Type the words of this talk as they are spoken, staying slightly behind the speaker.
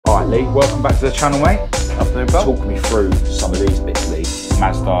Lee, welcome back to the channel, mate. Afternoon, pal. Talk me through some of these bits, Lee.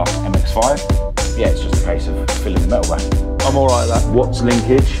 Mazda MX-5. Yeah, it's just a case of filling the metal back. I'm alright at that. What's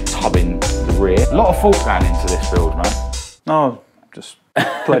linkage? Tubbing the rear. A lot of thought going into this build, man. No, just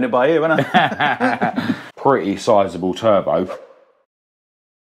playing it by ear, wasn't I? Pretty sizable turbo.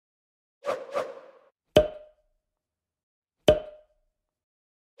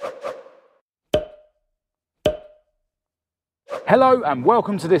 Hello and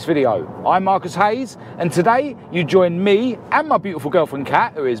welcome to this video. I'm Marcus Hayes, and today you join me and my beautiful girlfriend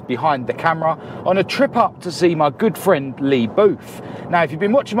Kat, who is behind the camera, on a trip up to see my good friend Leigh Booth. Now, if you've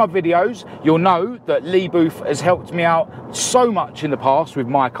been watching my videos, you'll know that Leigh Booth has helped me out so much in the past with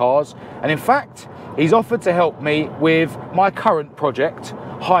my cars, and in fact, he's offered to help me with my current project,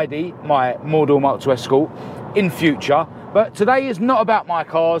 Heidi, my Mordor Mark II Escort, in future. But today is not about my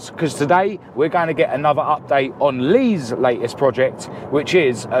cars, because today we're going to get another update on Leigh's latest project, which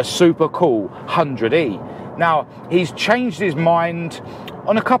is a super cool 100E. Now, he's changed his mind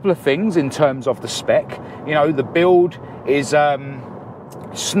on a couple of things in terms of the spec. You know, the build is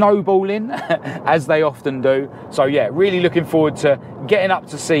snowballing, as they often do. So yeah, really looking forward to getting up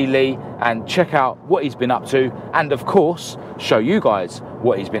to see Leigh and check out what he's been up to, and of course, show you guys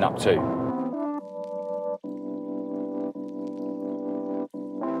what he's been up to.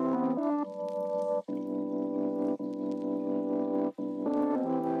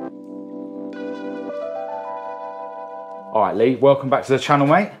 All right, Leigh, welcome back to the channel,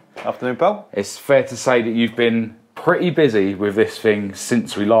 mate. Afternoon, pal. It's fair to say that you've been pretty busy with this thing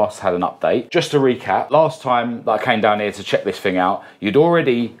since we last had an update. Just to recap, last time that I came down here to check this thing out, you'd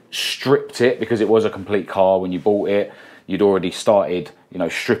already stripped it because it was a complete car when you bought it. You'd already started, you know,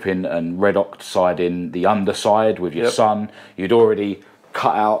 stripping and red oxiding the underside with your son. You'd already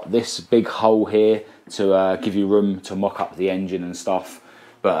cut out this big hole here to give you room to mock up the engine and stuff.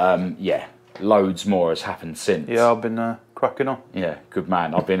 But yeah, loads more has happened since. Yeah, I've been cracking on. Yeah, good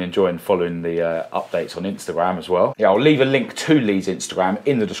man. I've been enjoying following the updates on Instagram as well. Yeah, I'll leave a link to Leigh's Instagram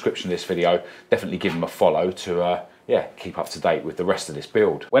in the description of this video. Definitely give him a follow to yeah, keep up to date with the rest of this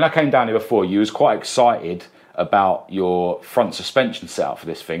build. When I came down here before, you was quite excited about your front suspension setup for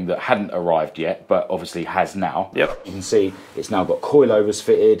this thing that hadn't arrived yet, but obviously has now. Yep. You can see it's now got coilovers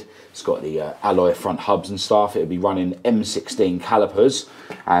fitted. It's got the alloy front hubs and stuff. It'll be running M16 calipers,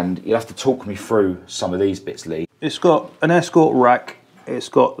 and you'll have to talk me through some of these bits, Leigh. It's got an Escort rack. It's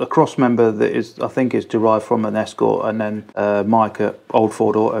got a cross member that is, I think, is derived from an Escort, and then Mike at Old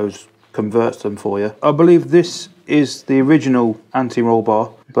Ford Autos converts them for you. I believe this is the original anti-roll bar,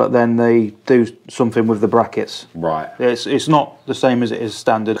 but then they do something with the brackets. Right. It's not the same as it is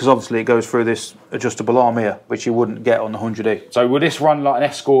standard, because obviously it goes through this adjustable arm here, which you wouldn't get on the 100E. So will this run like an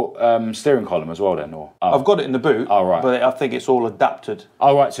Escort steering column as well then? Or? Oh. I've got it in the boot, right. But I think it's all adapted.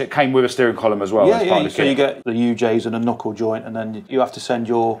 Oh right, so it came with a steering column as well. Yeah, as part of the so kit. you get the UJs and a knuckle joint, and then you have to send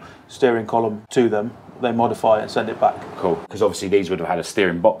your steering column to them. They modify it and send it back. Cool, because obviously these would have had a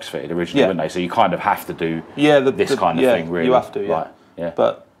steering box fitted originally, wouldn't they? So you kind of have to do this kind of thing, really. You have to, yeah. Right, yeah.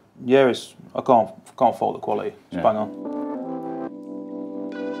 But yeah, I can't fault the quality. It's bang on.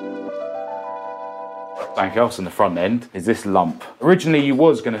 Something else on the front end is this lump. Originally you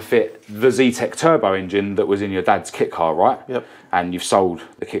was going to fit the Z-Tech turbo engine that was in your dad's kit car, right? Yep. And you've sold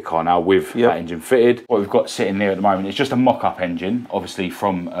the kit car now with that engine fitted. What we've got sitting there at the moment is just a mock-up engine, obviously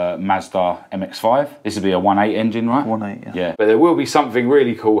from Mazda MX-5. This would be a 1.8 engine, right? 1.8, yeah. Yeah, but there will be something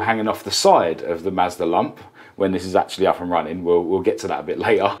really cool hanging off the side of the Mazda lump when this is actually up and running. We'll get to that a bit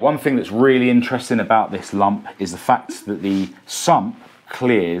later. One thing that's really interesting about this lump is the fact that the sump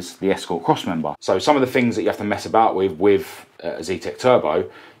clears the Escort crossmember. So some of the things that you have to mess about with a Z-Tech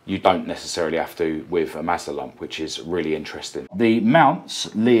turbo, you don't necessarily have to with a Mazda lump, which is really interesting. The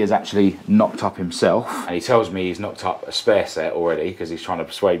mounts, Leigh has actually knocked up himself, and he tells me he's knocked up a spare set already because he's trying to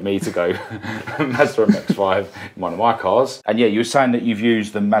persuade me to go Mazda MX-5 in one of my cars. And yeah, you were saying that you've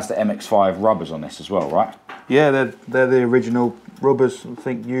used the Mazda MX-5 rubbers on this as well, right? Yeah, they're the original rubbers. I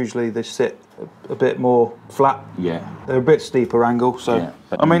think usually they sit a bit more flat. Yeah. They're a bit steeper angle, so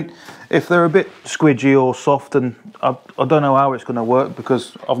I mean, if they're a bit squidgy or soft, and I don't know how it's going to work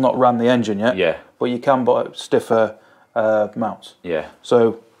because I've not ran the engine yet. Yeah. But you can buy stiffer mounts. Yeah.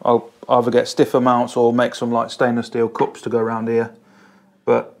 So I'll either get stiffer mounts or make some like stainless steel cups to go around here.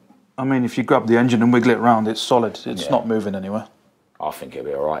 But I mean, if you grab the engine and wiggle it around, it's solid. It's not moving anywhere. I think it'll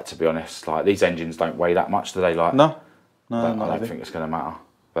be all right, to be honest. Like, these engines don't weigh that much, do they? Like, no, I don't think it's going to matter.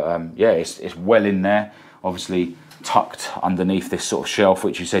 But yeah, it's well in there. Obviously tucked underneath this sort of shelf,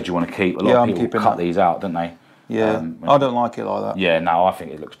 which you said you want to keep. A lot of people cut these out, don't they? Yeah, I don't like it like that. Yeah, no, I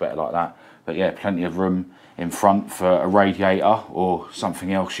think it looks better like that. But yeah, plenty of room in front for a radiator or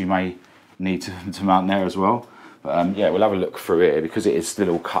something else you may need to mount there as well. But yeah, we'll have a look through here because it is still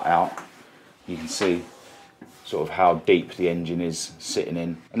all cut out. You can see sort of how deep the engine is sitting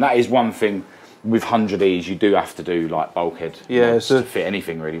in. And that is one thing with 100Es, you do have to do like bulkhead, yeah, to fit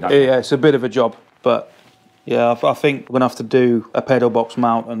anything really, don't you? Yeah, it's a bit of a job, but yeah, I think we're going to have to do a pedal box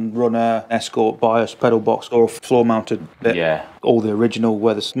mount and run an Escort bias pedal box or a floor mounted bit. Yeah. All the original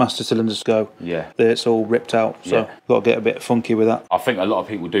where the master cylinders go. Yeah. It's all ripped out, so got to get a bit funky with that. I think a lot of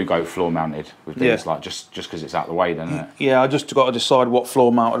people do go floor mounted with these, like just because it's out the way, doesn't it? Yeah, I just got to decide what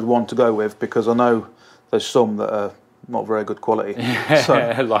floor mounted one to go with because I know there's some that are not very good quality. So,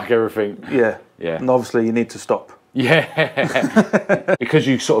 like everything. Yeah. Yeah. And obviously you need to stop. Yeah. Because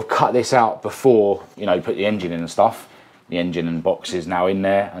you sort of cut this out before, you know, you put the engine in and stuff. The engine and box is now in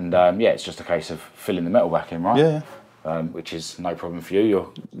there, and yeah, it's just a case of filling the metal back in, right? Yeah. Which is no problem for you.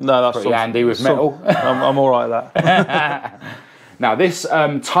 You're that's pretty handy with metal. I'm all right at that. Now this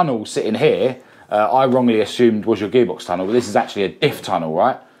tunnel sitting here, I wrongly assumed was your gearbox tunnel, but this is actually a diff tunnel,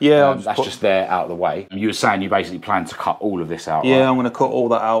 right? Yeah. That's just there out of the way. You were saying you basically plan to cut all of this out, yeah, right? I'm going to cut all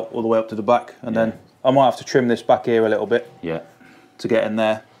that out all the way up to the back, and then I might have to trim this back here a little bit. Yeah. To get in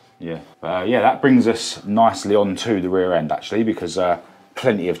there. Yeah. Yeah, that brings us nicely onto the rear end actually, because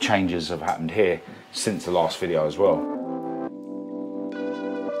plenty of changes have happened here since the last video as well.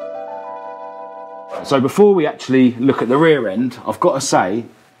 So before we actually look at the rear end, I've got to say,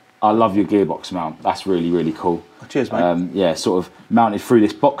 I love your gearbox mount. That's really, really cool. Oh, cheers, mate. Yeah, sort of mounted through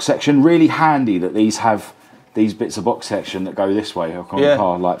this box section. Really handy that these have these bits of box section that go this way on the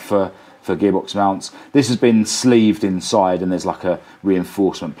car, like for gearbox mounts. This has been sleeved inside and there's like a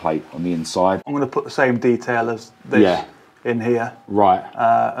reinforcement plate on the inside. I'm going to put the same detail as this in here. Right.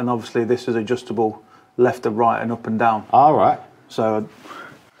 And obviously this is adjustable left and right and up and down. All right. So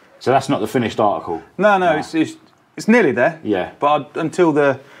that's not the finished article? No. It's nearly there. Yeah. But until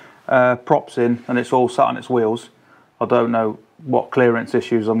the props in and it's all sat on its wheels, I don't know what clearance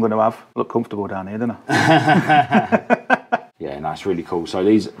issues I'm going to have. Look comfortable down here, don't I? Yeah, no, it's really cool. So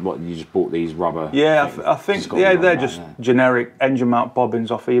these, what, you just bought these rubber? Yeah, I think they're just generic engine mount bobbins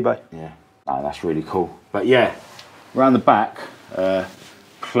off eBay. Yeah, no, that's really cool. But yeah, around the back,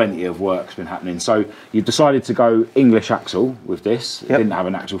 plenty of work's been happening. So you've decided to go English axle with this. It didn't have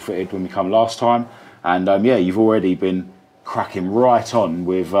an axle fitted when we come last time. And yeah, you've already been cracking right on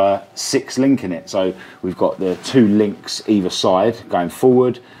with 6 link in it. So we've got the 2 links either side going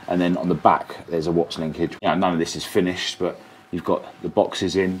forward, and then on the back there's a Watts linkage. You know, none of this is finished, but you've got the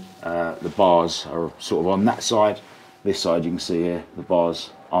boxes in, the bars are sort of on that side. This side you can see here, the bars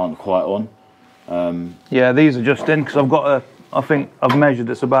aren't quite on. Yeah, these are just in because I've got I think I've measured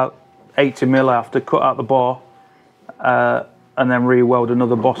it's about 80 mil. I have to cut out the bar and then re-weld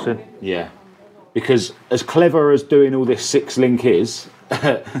another boss in. Yeah, because as clever as doing all this 6 link is,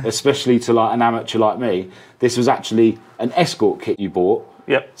 especially to like an amateur like me, this was actually an Escort kit you bought.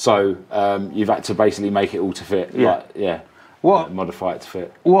 Yep. So you've had to basically make it all to fit. Yeah. What modify it to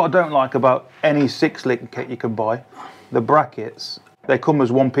fit. What I don't like about any 6-link kit you can buy, the brackets, they come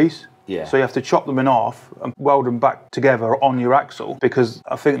as one piece. Yeah. So you have to chop them in half and weld them back together on your axle, because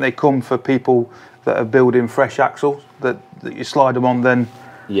I think they come for people that are building fresh axles that you slide them on, then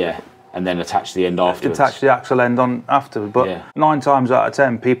and then attach the end afterwards. Attach the axle end on afterwards. But 9 times out of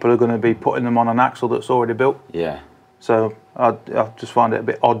 10, people are going to be putting them on an axle that's already built. Yeah. So I just find it a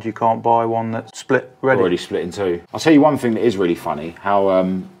bit odd you can't buy one that's split ready. Already split in 2. I'll tell you one thing that is really funny, how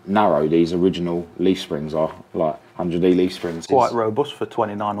narrow these original leaf springs are, like 100E leaf springs. Quite robust for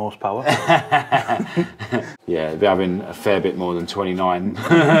 29 horsepower. Yeah, they're having a fair bit more than 29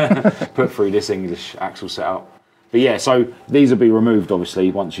 put through this English axle setup. But yeah, so these will be removed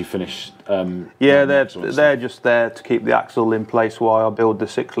obviously once you finish. Yeah, they're just there to keep the axle in place while I build the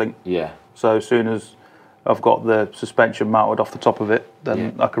 6-link. Yeah. So as soon as I've got the suspension mounted off the top of it,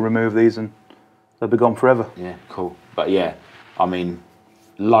 then I can remove these and they'll be gone forever. Yeah, cool. But yeah, I mean,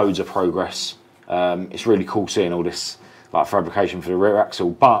 loads of progress. It's really cool seeing all this like fabrication for the rear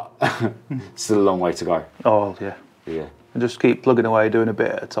axle, but still a long way to go. Oh yeah. Yeah. And just keep plugging away, doing a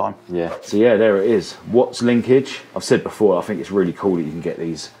bit at a time. Yeah. So yeah, there it is. Watts linkage. I've said before, I think it's really cool that you can get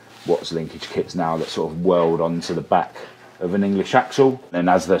these Watts linkage kits now that sort of weld onto the back of an English axle. And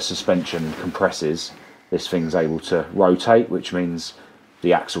as the suspension compresses, this thing's able to rotate, which means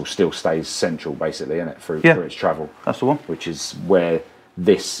the axle still stays central, basically, isn't it, through its travel. That's the one. Which is where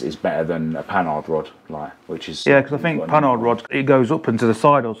this is better than a panhard rod, like, which is... Yeah, because I think panhard rod, it goes up and to the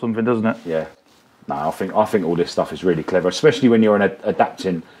side or something, doesn't it? Yeah. No, I think all this stuff is really clever, especially when you're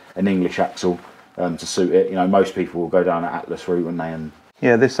adapting an English axle to suit it. You know, most people will go down an Atlas route, wouldn't they, and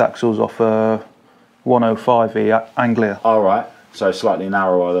Yeah, this axle's off a 105E Anglia. All right. So slightly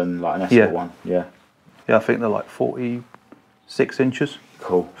narrower than like an Escort one. Yeah. Yeah, I think they're like 46 inches.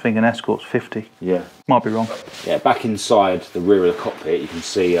 Cool. I think an Escort's 50. Yeah. Might be wrong. Yeah, back inside the rear of the cockpit, you can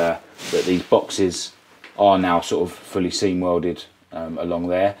see that these boxes are now sort of fully seam welded along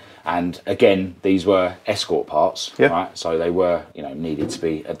there. And again, these were Escort parts, right? So they were, you know, needed to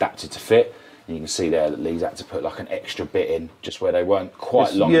be adapted to fit. And you can see there that Leigh's had to put like an extra bit in just where they weren't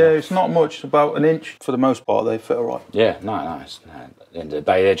quite long enough. It's not much, about an inch. For the most part, they fit all right. Yeah, no, at the end of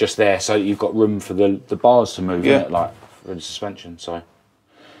the day, they're just there so you've got room for the bars to move, like for the suspension. So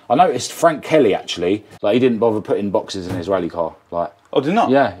I noticed Frank Kelly actually, like he didn't bother putting boxes in his rally car. Like, oh, did he not?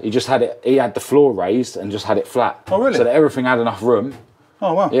 Yeah, he just had it. He had the floor raised and just had it flat. Oh, really? So that everything had enough room.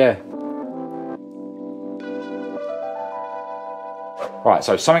 Oh, wow. Yeah. Right,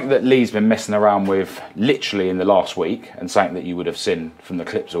 so something that Leigh's been messing around with literally in the last week, and something that you would have seen from the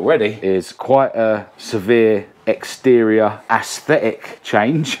clips already, is quite a severe exterior aesthetic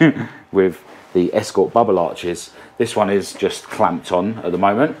change with the Escort bubble arches. This one is just clamped on at the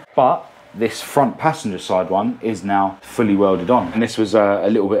moment, but this front passenger side one is now fully welded on. And this was a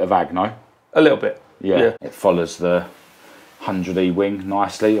little bit of agno. A little bit. Yeah. It follows the 100E wing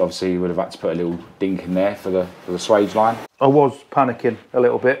nicely. Obviously, you would have had to put a little dink in there for the swage line. I was panicking a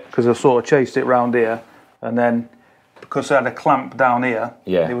little bit because I sort of chased it round here, and then because I had a clamp down here,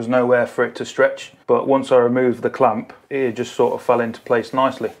 there was nowhere for it to stretch. But once I removed the clamp, it just sort of fell into place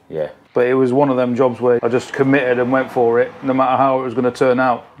nicely. Yeah. But it was one of them jobs where I just committed and went for it, no matter how it was going to turn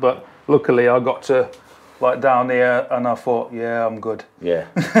out. But luckily, I got to like down here, and I thought, yeah, I'm good. Yeah.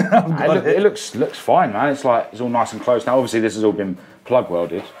 It looks fine, man. It's like it's all nice and close now. Obviously, this has all been plug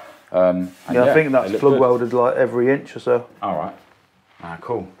welded. I think that's plug welded like every inch or so. All right.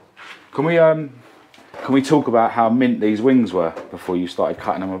 Cool. Can we talk about how mint these wings were before you started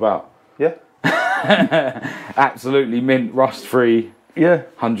cutting them about? Yeah. Absolutely mint, rust free. Yeah.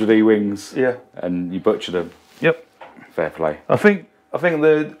 100E wings. Yeah. And you butchered them. Yep. Fair play. I think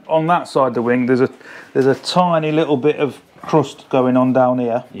on that side of the wing there's a tiny little bit of crust going on down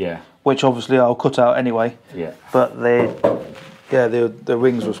here. Yeah. Which obviously I'll cut out anyway. Yeah. But the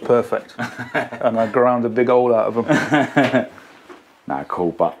wings was perfect. And I ground a big hole out of them. Nah,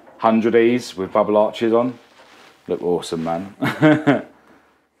 cool, but 100Es with bubble arches on. Look awesome, man.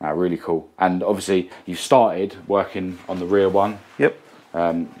 Nah, really cool. And obviously you started working on the rear one. Yep.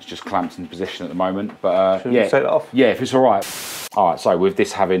 It's just clamped in position at the moment. But should we take that off? Yeah, if it's all right. All right, so with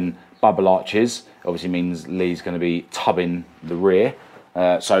this having bubble arches, obviously means Leigh's going to be tubbing the rear.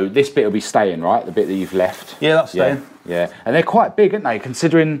 So this bit will be staying, right? The bit that you've left. Yeah, that's staying. Yeah, and they're quite big, aren't they?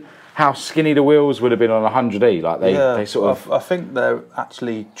 Considering how skinny the wheels would have been on a 100E, like they sort of. I think they're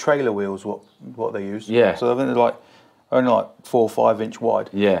actually trailer wheels. What they use. Yeah. So I think they're like only like 4 or 5 inch wide.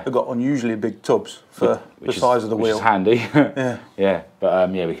 Yeah. They've got unusually big tubs for the size of the wheel. Which is handy. Yeah. Yeah,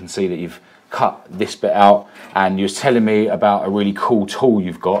 but yeah, we can see that you've cut this bit out, and you were telling me about a really cool tool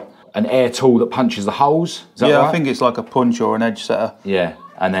you've got. An air tool that punches the holes, is that right? I think it's like a punch or an edge setter. Yeah,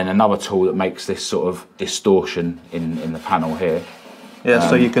 and then another tool that makes this sort of distortion in the panel here. Yeah,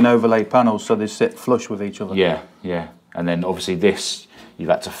 so you can overlay panels so they sit flush with each other. Yeah, yeah. And then obviously this, you've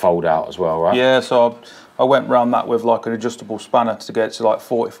had to fold out as well, right? Yeah, so I went round that with like an adjustable spanner to get it to like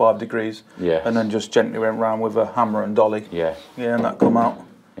 45 degrees. Yeah. And then just gently went round with a hammer and dolly. Yeah. Yeah, and that come out.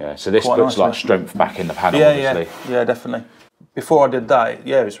 Yeah, so this puts like strength back in the panel, obviously. Yeah, definitely. Before I did that,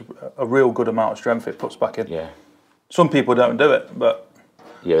 it's a real good amount of strength it puts back in. Yeah. Some people don't do it, but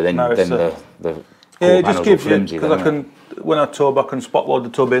then the it just gives you, because I can, when I tub, I can spot weld the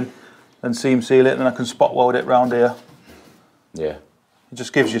tub in and seam seal it, and then I can spot weld it round here. Yeah. It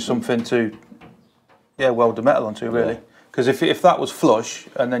just gives you something to weld the metal onto, really. Because if that was flush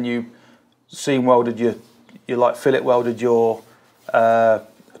and then you seam welded you like fillet welded your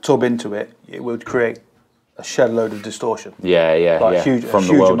tub into it, it would create a shed load of distortion. Like huge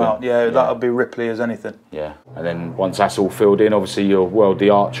amount. Yeah, that would be ripply as anything. Yeah, and then once that's all filled in, obviously you'll weld the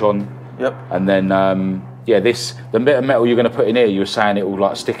arch on. Yep. And then the bit of metal you're going to put in here, you were saying it will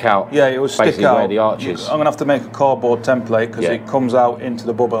like stick out. Yeah, it will stick out where the arch is. I'm going to have to make a cardboard template because it comes out into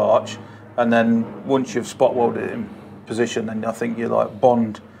the bubble arch, and then once you've spot welded it in position, then I think you like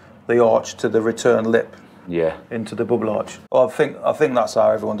bond the arch to the return lip. Yeah. Into the bubble arch. Well, I think that's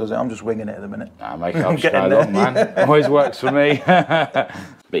how everyone does it. I'm just winging it at the minute. Nah, make it up as go along, man. Always works for me.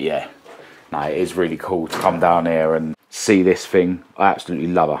 But yeah, it is really cool to come down here and see this thing. I absolutely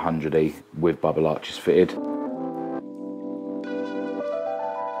love a 100E with bubble arches fitted.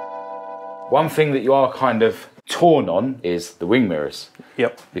 One thing that you are kind of torn on is the wing mirrors.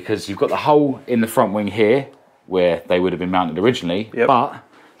 Yep. Because you've got the hole in the front wing here, where they would have been mounted originally, Yep. but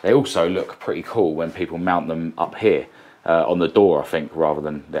they also look pretty cool when people mount them up here on the door, I think, rather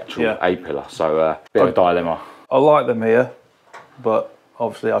than the actual A-pillar. So bit of a dilemma. I like them here, but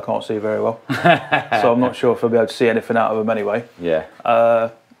obviously I can't see very well. So I'm not sure if I'll be able to see anything out of them anyway. Yeah.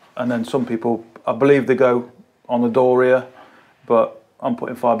 And then some people, I believe they go on the door here, but I'm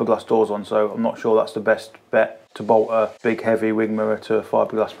putting fiberglass doors on, so I'm not sure that's the best bet to bolt a big heavy wing mirror to a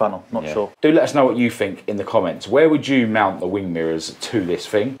fiberglass panel. Not sure. Do let us know what you think in the comments. Where would you mount the wing mirrors to this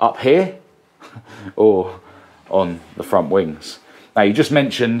thing? Up here or on the front wings? Now, you just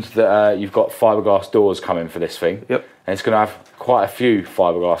mentioned that you've got fiberglass doors coming for this thing. Yep. And it's going to have quite a few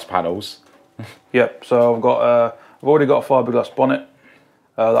fiberglass panels. Yep, so I've already got a fiberglass bonnet.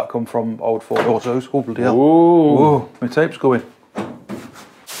 That come from old Ford Autos. Oh, bloody hell. Ooh. My tape's going.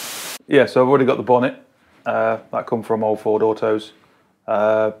 Yeah, so I've already got the bonnet. That come from old Ford Autos.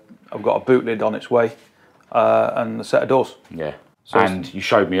 I've got a boot lid on its way and a set of doors. Yeah. So and you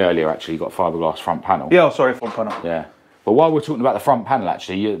showed me earlier, actually, you got a fiberglass front panel. Yeah, sorry, front panel. Yeah. But while we're talking about the front panel,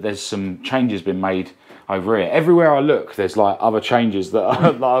 actually, there's some changes been made over here. Everywhere I look, there's like other changes that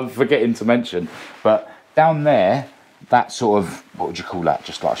I'm forgetting to mention. But down there, that sort of, what would you call that?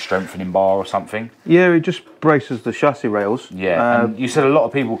 Just like a strengthening bar or something? Yeah, it just braces the chassis rails. Yeah, and you said a lot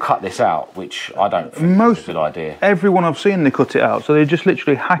of people cut this out, which I don't think is a good idea. Everyone I've seen, they cut it out. So they just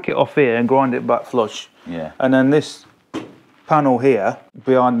literally hack it off here and grind it back flush. Yeah. And then this panel here,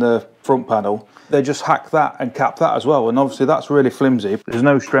 behind the front panel, they just hack that and cap that as well. And obviously that's really flimsy. There's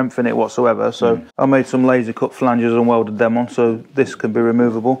no strength in it whatsoever. So I made some laser cut flanges and welded them on so this can be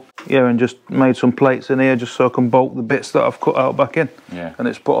removable. Yeah, and just made some plates in here just so I can bolt the bits that I've cut out back in. Yeah. And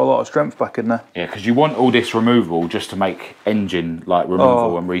it's put a lot of strength back in there. Yeah, because you want all this removable just to make engine like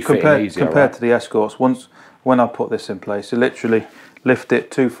removal and refitting easier. Compared to the Escorts, when I put this in place, you literally lift it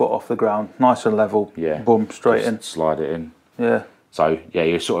 2 foot off the ground, nice and level, boom, straight in. Slide it in. Yeah. So yeah,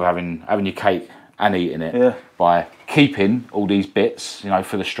 you're sort of having your cake and eating it by keeping all these bits, you know,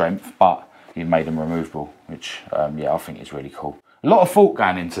 for the strength, but you've made them removable, which yeah, I think is really cool. A lot of thought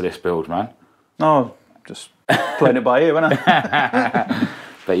going into this build, man. No, just playing it by ear, wasn't I?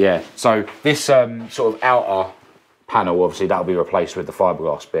 But yeah, so this sort of outer panel, obviously that'll be replaced with the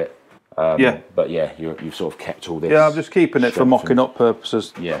fiberglass bit. But yeah, you've sort of kept all this. Yeah, I'm just keeping it for mocking up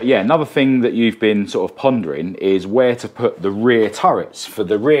purposes. Yeah. Yeah, another thing that you've been sort of pondering is where to put the rear turrets for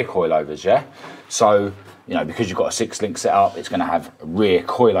the rear coilovers, yeah? So, you know, because you've got a 6-link setup, it's going to have a rear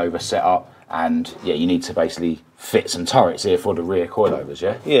coilover setup, and yeah, you need to basically fit some turrets here for the rear coilovers,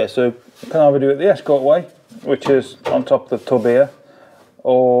 yeah? Yeah, so I can either do it the Escort way, which is on top of the tub here,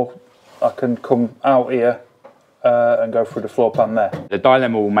 or I can come out here and go through the floor plan there. The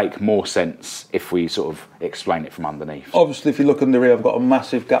dilemma will make more sense if we sort of explain it from underneath. Obviously, if you look in the rear, I've got a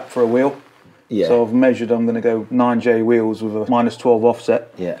massive gap for a wheel. Yeah. So I've measured, I'm going to go 9J wheels with a -12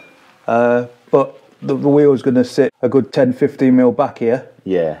 offset. Yeah. But the wheel's going to sit a good 10-15 mil back here.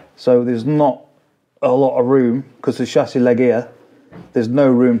 Yeah. So there's not a lot of room, because the chassis leg here, there's no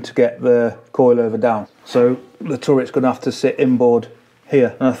room to get the coilover down. So the turret's going to have to sit inboard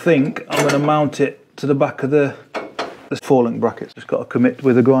here. And I think I'm going to mount it to the back of the 4-link brackets. Just got to commit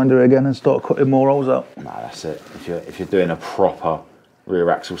with the grinder again and start cutting more holes out. No, that's it. If you're doing a proper rear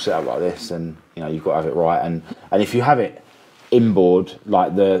axle setup like this, then you know you've got to have it right. And if you have it inboard,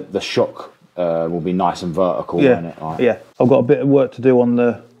 like the shock will be nice and vertical. Yeah, won't it? Like, yeah. I've got a bit of work to do on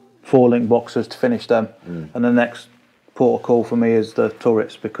the 4-link boxes to finish them, and the next port of call for me is the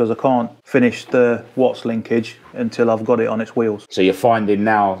turrets, because I can't finish the Watts linkage until I've got it on its wheels. So you're finding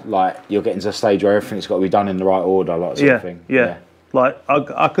now, like, you're getting to a stage where everything's got to be done in the right order, like sort of thing. Yeah. Like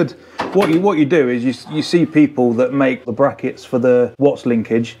I could, what you do is you see people that make the brackets for the Watts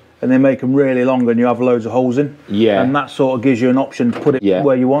linkage, and they make them really long and you have loads of holes in. Yeah. And that sort of gives you an option to put it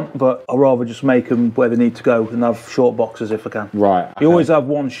where you want, but I'd rather just make them where they need to go and have short boxes if I can. Right. Okay. You always have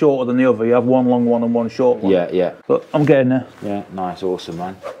one shorter than the other. You have one long one and one short one. Yeah, yeah. But I'm getting there. Yeah, nice, awesome,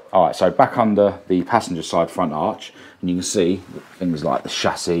 man. All right, so back under the passenger side front arch, and you can see things like the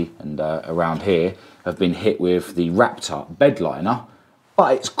chassis and around here have been hit with the Raptor bed liner,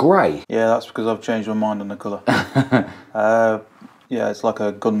 but it's grey. Yeah, that's because I've changed my mind on the colour. Yeah, it's like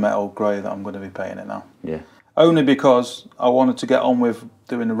a gunmetal grey that I'm going to be painting it now. Yeah. Only because I wanted to get on with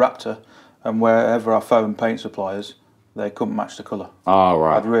doing the Raptor, and wherever I phoned paint suppliers, they couldn't match the colour. Oh,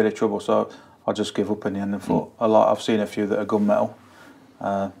 right. I had really trouble, so I just give up in the end and thought, I've seen a few that are gunmetal.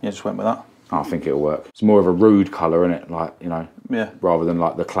 Yeah, just went with that. I think it'll work. It's more of a rude colour, isn't it? Like, you know, rather than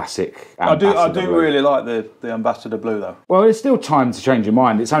like the classic ambassador I do blue. really like the ambassador blue though. Well, there's still time to change your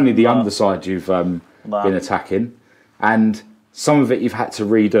mind. It's only the underside you've been attacking, and some of it you've had to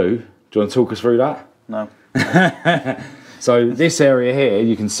redo. Do you want to talk us through that? No. So this area here,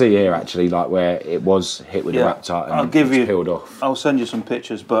 you can see here actually, like where it was hit with the Raptor and it's peeled off. I'll send you some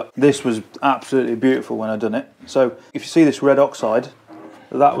pictures, but this was absolutely beautiful when I done it. So if you see this red oxide,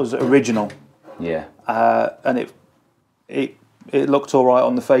 that was original. Yeah. And it looked all right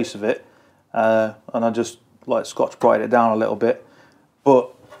on the face of it, and I just like Scotch-Brighted it down a little bit, but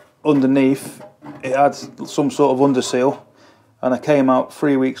underneath it had some sort of under seal, and I came out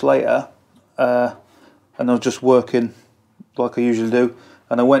 3 weeks later, and I was just working like I usually do,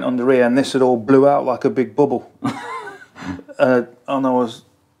 and I went under here and this had all blew out like a big bubble. And I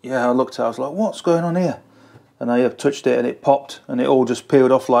looked at it, I was like, what's going on here? And I touched it and it popped and it all just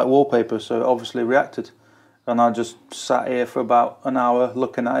peeled off like wallpaper, so it obviously reacted. And I just sat here for about an hour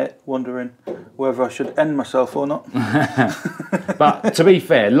looking at it, wondering whether I should end myself or not. But to be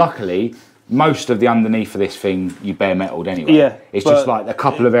fair, luckily, most of the underneath of this thing you bare metalled anyway. Yeah, it's just like a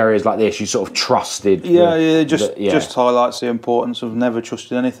couple of areas like this you sort of trusted. Just highlights the importance of never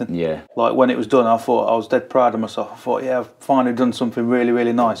trusting anything. Yeah. Like when it was done, I thought I was dead proud of myself. I thought, yeah, I've finally done something really,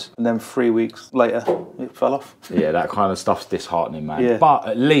 really nice. And then 3 weeks later, it fell off. Yeah, that kind of stuff's disheartening, man. Yeah. But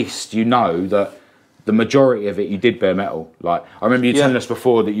at least you know that the majority of it you did bare metal. Like I remember you telling us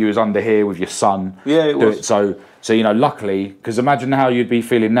before that you was under here with your son. Yeah, it was. So you know, luckily, because imagine how you'd be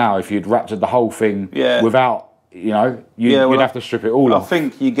feeling now if you'd wrapped the whole thing without, you know, you'd have to strip it all off. I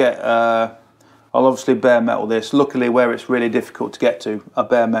think you get, I'll obviously bare metal this. Luckily, where it's really difficult to get to, I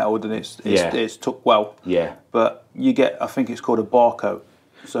bare metaled and it's took well. Yeah. But you get, I think it's called a barcoat.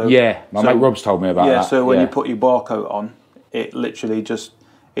 So my mate Rob's told me about that. So when you put your barcoat on, it literally just,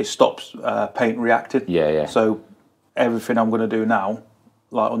 it stops paint reacting. Yeah. So everything I'm going to do now,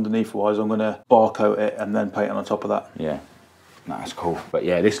 like underneath wise, I'm going to barcoat it and then paint on top of that. Yeah, that's cool. But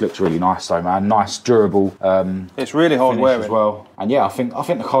yeah, this looks really nice though, man. Nice, durable. It's really hard wearing as well. And yeah, I think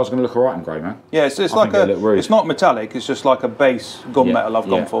the car's going to look alright in grey, man. Yeah, it's like it's not metallic. It's just like a base gunmetal I've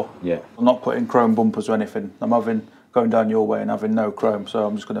gone for. Yeah. I'm not putting chrome bumpers or anything. I'm going down your way and having no chrome, so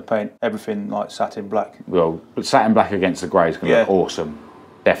I'm just going to paint everything like satin black. Well, but satin black against the grey is going to look awesome.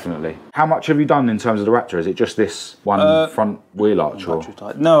 Definitely. How much have you done in terms of the Raptor? Is it just this one front wheel arch? Or?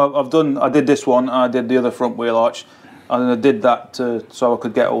 No, I did this one. I did the other front wheel arch, and I did that so I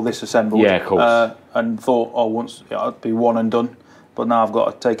could get all this assembled. Yeah, of course. And thought, once it'd be one and done, but now I've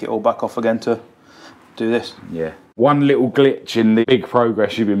got to take it all back off again to do this. Yeah. One little glitch in the big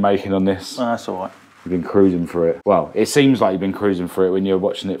progress you've been making on this. That's all right. You've been cruising through it. Well, it seems like you've been cruising through it when you're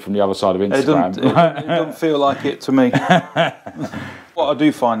watching it from the other side of Instagram. It doesn't feel like it to me. What I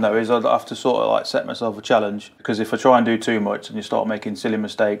do find though is I have to sort of like set myself a challenge, because if I try and do too much and you start making silly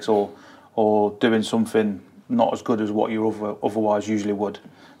mistakes or doing something not as good as what you otherwise usually would.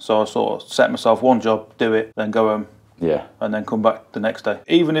 So I sort of set myself one job, do it, then go home. Yeah. And then come back the next day.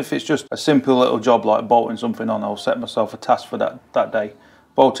 Even if it's just a simple little job like bolting something on, I'll set myself a task for that day,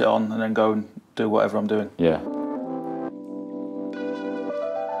 bolt it on and then go and do whatever I'm doing. Yeah.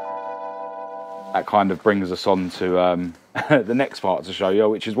 That kind of brings us on to the next part to show you,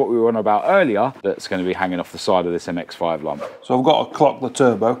 which is what we were on about earlier, that's going to be hanging off the side of this MX-5 lump. So I've got to clock the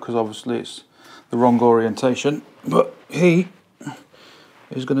turbo, because obviously it's the wrong orientation, but he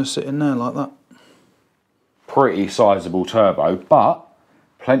is going to sit in there like that. Pretty sizable turbo, but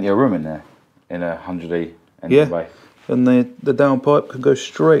plenty of room in there in a 100E engine bay. And the downpipe can go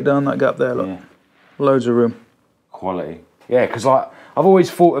straight down that gap there, look. Yeah. Loads of room. Quality. Yeah, because like, I've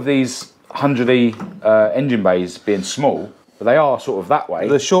always thought of these 100E engine bays being small, but they are sort of that way.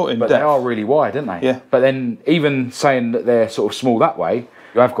 They're short in depth. But they are really wide, aren't they? Yeah. But then even saying that they're sort of small that way,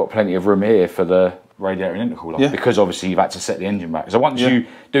 you have got plenty of room here for the radiator and intercooler, because obviously you've had to set the engine back. So once you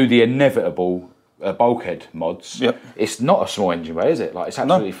do the inevitable bulkhead mods, it's not a small engine bay, is it? Like, it's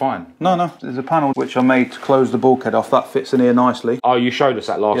absolutely fine. No. There's a panel which I made to close the bulkhead off. That fits in here nicely. Oh, you showed us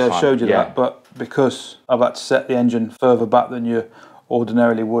that last time. Yeah, I showed you that. But because I've had to set the engine further back than you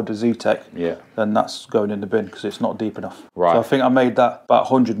ordinarily would a Z-Tech, then that's going in the bin because it's not deep enough. Right. So I think I made that about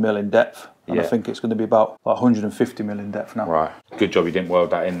 100mm in depth, and I think it's going to be about 150mm in depth now. Right. Good job you didn't weld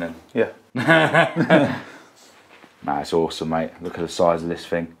that in then. Yeah. Nah, it's awesome, mate. Look at the size of this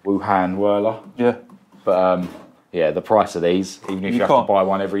thing. Wuhan whirler. Yeah. But yeah, the price of these, even if you have to buy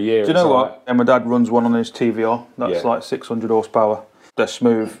one every year. Do you know what? And my dad runs one on his TVR. That's like 600 horsepower. They're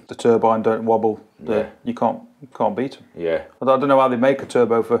smooth. The turbine don't wobble. You can't beat them. Yeah. I don't know how they make a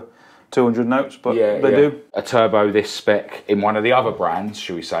turbo for 200 notes, but they do. A turbo this spec in one of the other brands,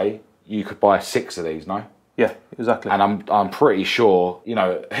 should we say, you could buy 6 of these, no? Yeah, exactly. And I'm pretty sure, you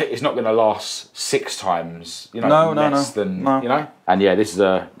know, it's not going to last 6 times, you know, less than, you know. And yeah, this is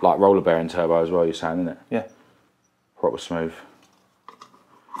a like roller bearing turbo as well, you're saying, isn't it? Yeah. Proper smooth.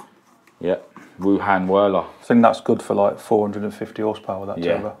 Yep, Wuhan whirler. I think that's good for like 450 horsepower, that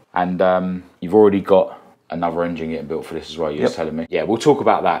turbo. And you've already got another engine getting built for this as well, you were telling me. Yeah, we'll talk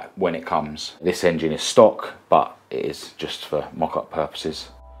about that when it comes. This engine is stock, but it is just for mock-up purposes.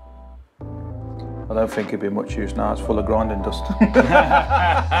 I don't think it'd be much use now, it's full of grinding dust.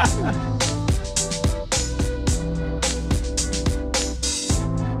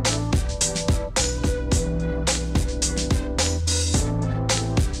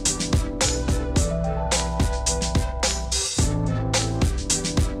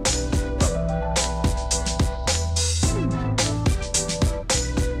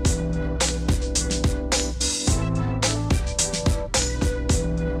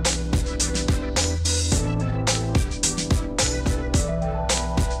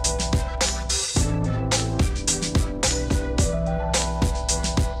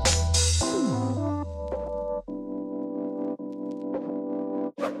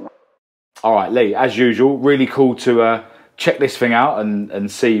 All right, Lee, as usual, really cool to check this thing out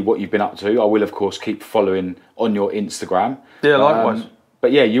and see what you've been up to. I will, of course, keep following on your Instagram. Yeah, likewise.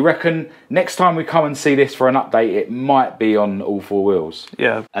 But yeah, you reckon next time we come and see this for an update, it might be on all four wheels?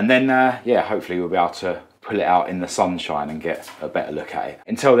 Yeah. And then, yeah, hopefully we'll be able to pull it out in the sunshine and get a better look at it.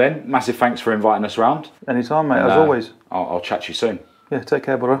 Until then, massive thanks for inviting us round. Anytime, mate, as always. I'll chat to you soon. Yeah, take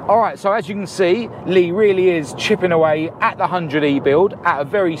care, brother. All right, so as you can see, Lee really is chipping away at the 100E build at a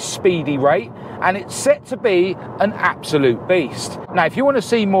very speedy rate, and it's set to be an absolute beast. Now, if you want to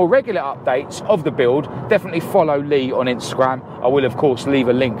see more regular updates of the build, definitely follow Lee on Instagram. I will, of course, leave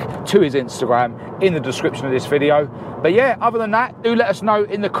a link to his Instagram in the description of this video. But yeah, other than that, do let us know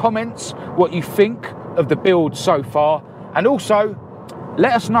in the comments what you think of the build so far, and also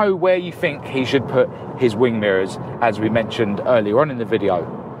let us know where you think he should put his wing mirrors, as we mentioned earlier on in the video.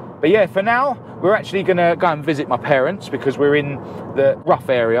 But yeah, for now, we're actually gonna go and visit my parents because we're in the rough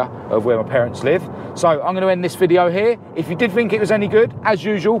area of where my parents live. So I'm gonna end this video here. If you did think it was any good, as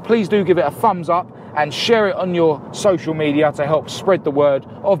usual, please do give it a thumbs up and share it on your social media to help spread the word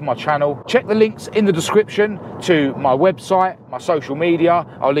of my channel. Check the links in the description to my website, my social media.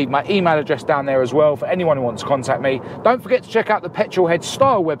 I'll leave my email address down there as well for anyone who wants to contact me. Don't forget to check out the Petrolhead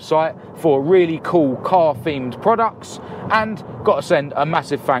Style website for really cool car themed products. And got to send a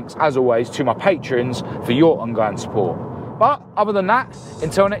massive thanks, as always, to my patrons for your ongoing support. But other than that,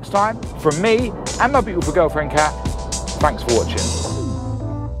 until next time, from me and my beautiful girlfriend Kat, thanks for watching.